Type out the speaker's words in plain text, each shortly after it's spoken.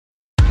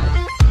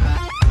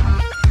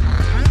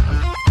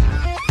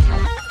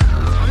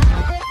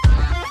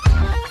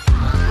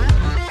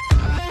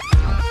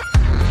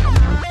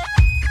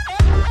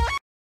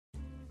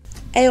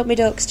Hey up me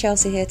ducks,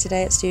 Chelsea here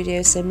today at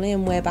Studio Simli,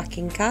 and we're back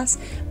in Cass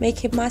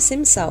making my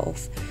sim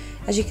self.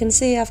 As you can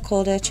see, I've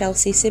called her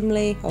Chelsea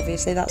Simli.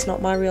 Obviously that's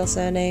not my real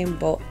surname,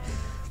 but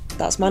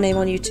that's my name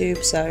on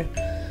YouTube, so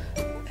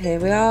here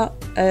we are.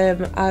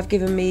 I've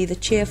given me the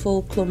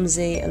cheerful,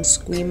 clumsy and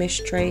squeamish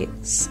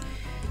traits,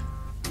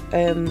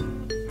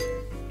 and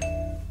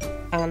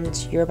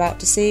you're about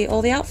to see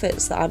all the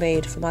outfits that I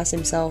made for my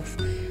sim self.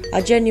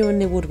 I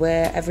genuinely would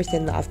wear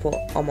everything that I've put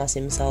on my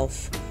sim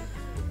self.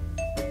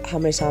 How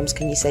many times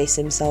can you say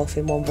sim self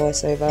in one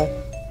voiceover?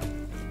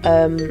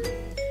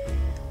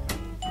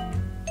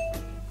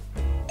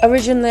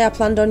 Originally I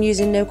planned on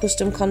using no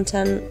custom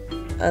content,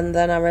 and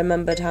then I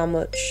remembered how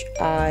much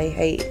I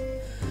hate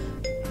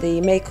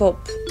the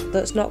makeup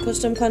that's not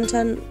custom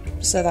content,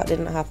 so that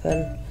didn't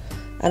happen,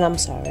 and I'm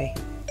sorry.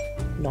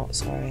 Not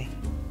sorry.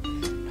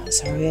 Not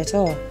sorry at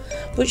all.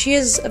 But she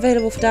is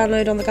available for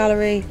download on the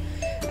gallery,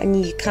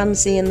 and you can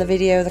see in the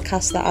video the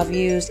cast that I've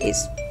used.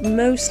 It's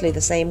mostly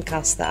the same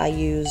cast that I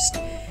used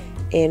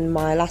in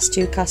my last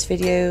two cast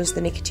videos,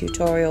 the Nikki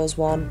Tutorials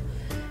one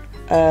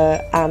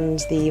and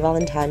the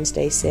Valentine's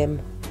Day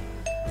sim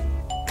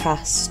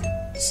cast.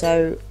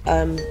 So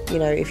you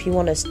know, if you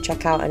want to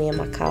check out any of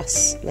my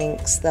cast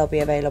links, they'll be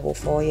available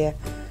for you.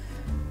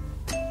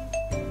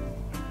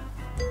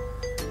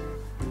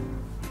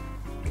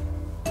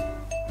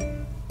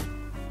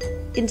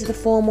 Into the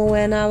formal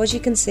wear now. As you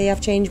can see, I've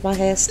changed my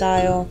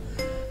hairstyle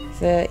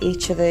for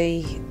each of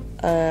the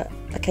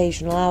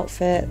occasional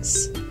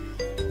outfits.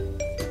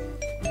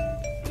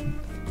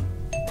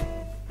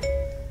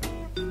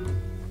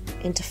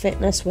 Into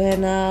fitness wear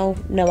now.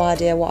 No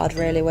idea what I'd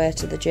really wear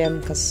to the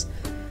gym because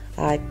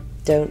I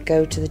don't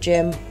go to the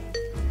gym.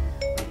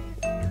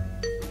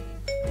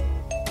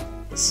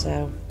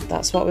 So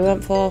that's what we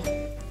went for.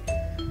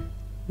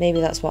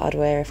 Maybe that's what I'd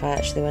wear if I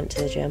actually went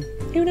to the gym.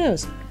 Who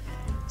knows?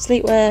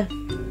 Sleepwear.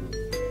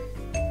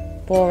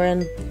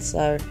 Boring.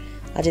 So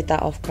I did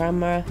that off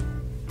camera.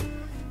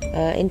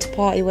 Into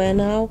party wear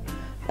now.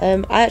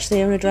 I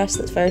actually own a dress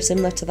that's very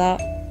similar to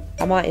that.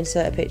 I might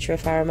insert a picture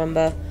if I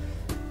remember,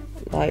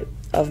 like,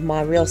 of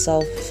my real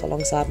self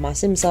alongside my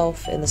sim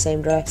self in the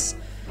same dress.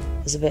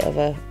 There's a bit of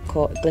a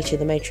glitch in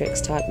the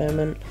Matrix type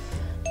moment.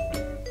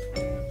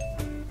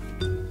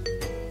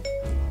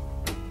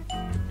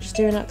 Just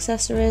doing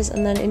accessories,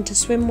 and then into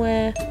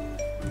swimwear.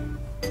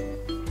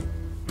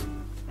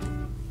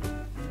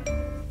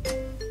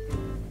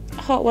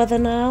 Hot weather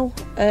now.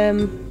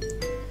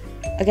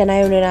 Again,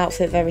 I own an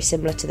outfit very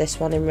similar to this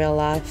one in real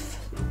life.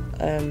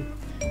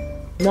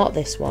 Not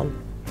this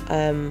one.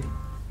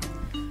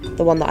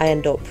 The one that I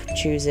end up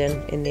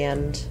choosing in the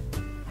end.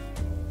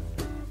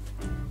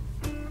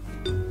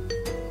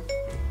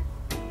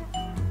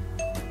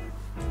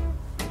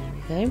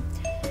 There we go.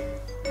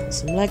 And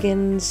some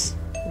leggings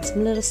and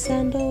some little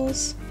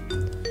sandals.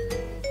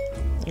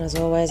 And as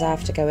always, I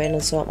have to go in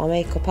and sort my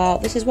makeup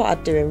out. This is what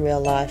I'd do in real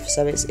life,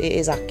 so it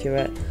is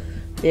accurate.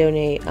 The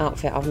only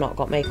outfit I've not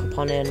got makeup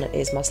on in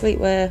is my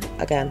sleepwear.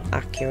 Again,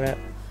 accurate.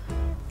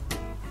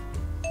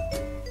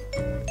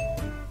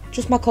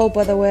 Just my cold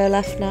weather wear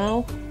left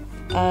now.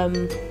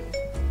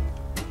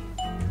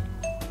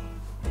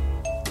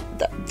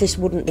 This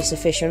wouldn't be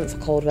sufficient for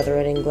cold weather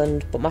in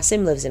England, but my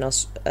sim lives in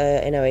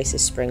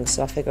Oasis Springs,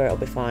 so I figure it'll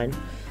be fine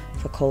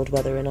for cold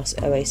weather in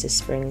Oasis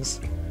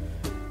Springs.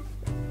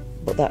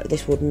 But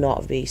this would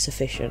not be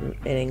sufficient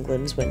in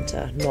England's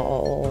winter, not at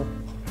all.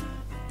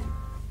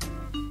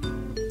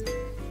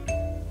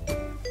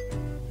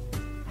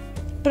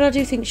 But I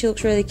do think she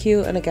looks really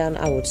cute, and again,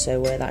 I would so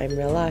wear that in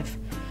real life.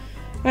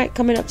 Right,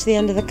 coming up to the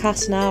end of the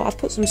cast now. I've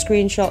put some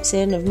screenshots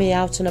in of me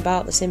out and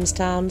about the Sims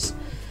towns.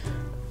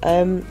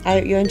 I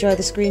hope you enjoy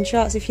the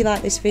screenshots. If you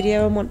like this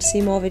video and want to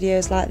see more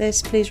videos like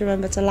this, please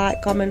remember to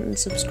like, comment and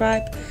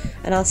subscribe,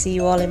 and I'll see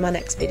you all in my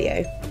next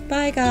video.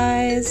 Bye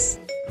guys!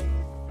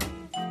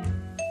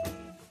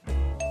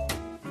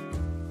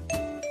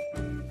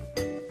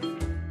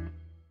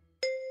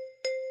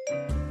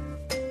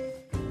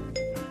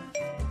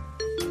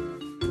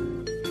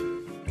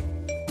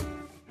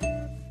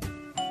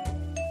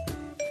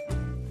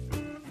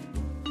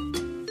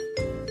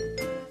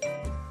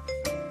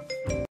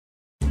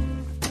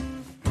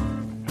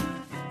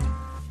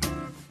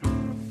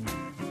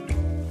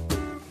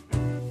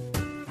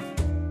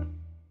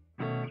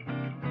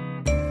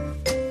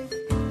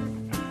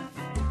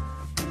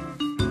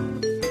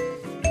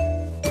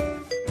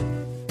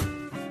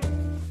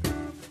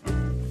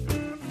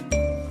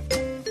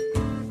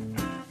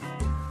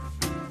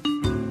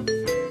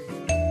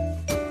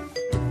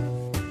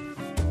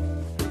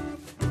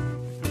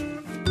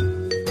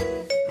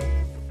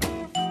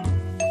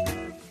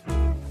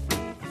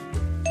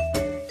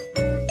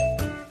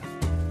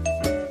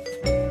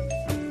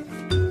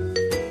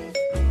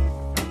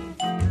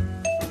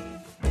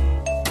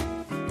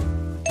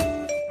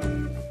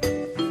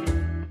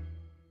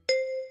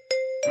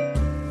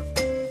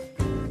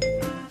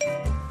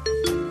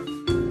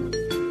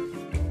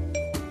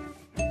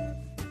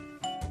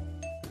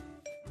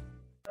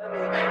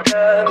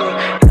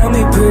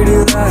 me pretty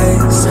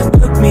lies,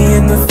 look me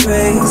in the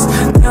face,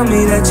 tell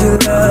me that you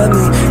love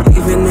me,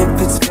 even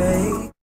if it's fake.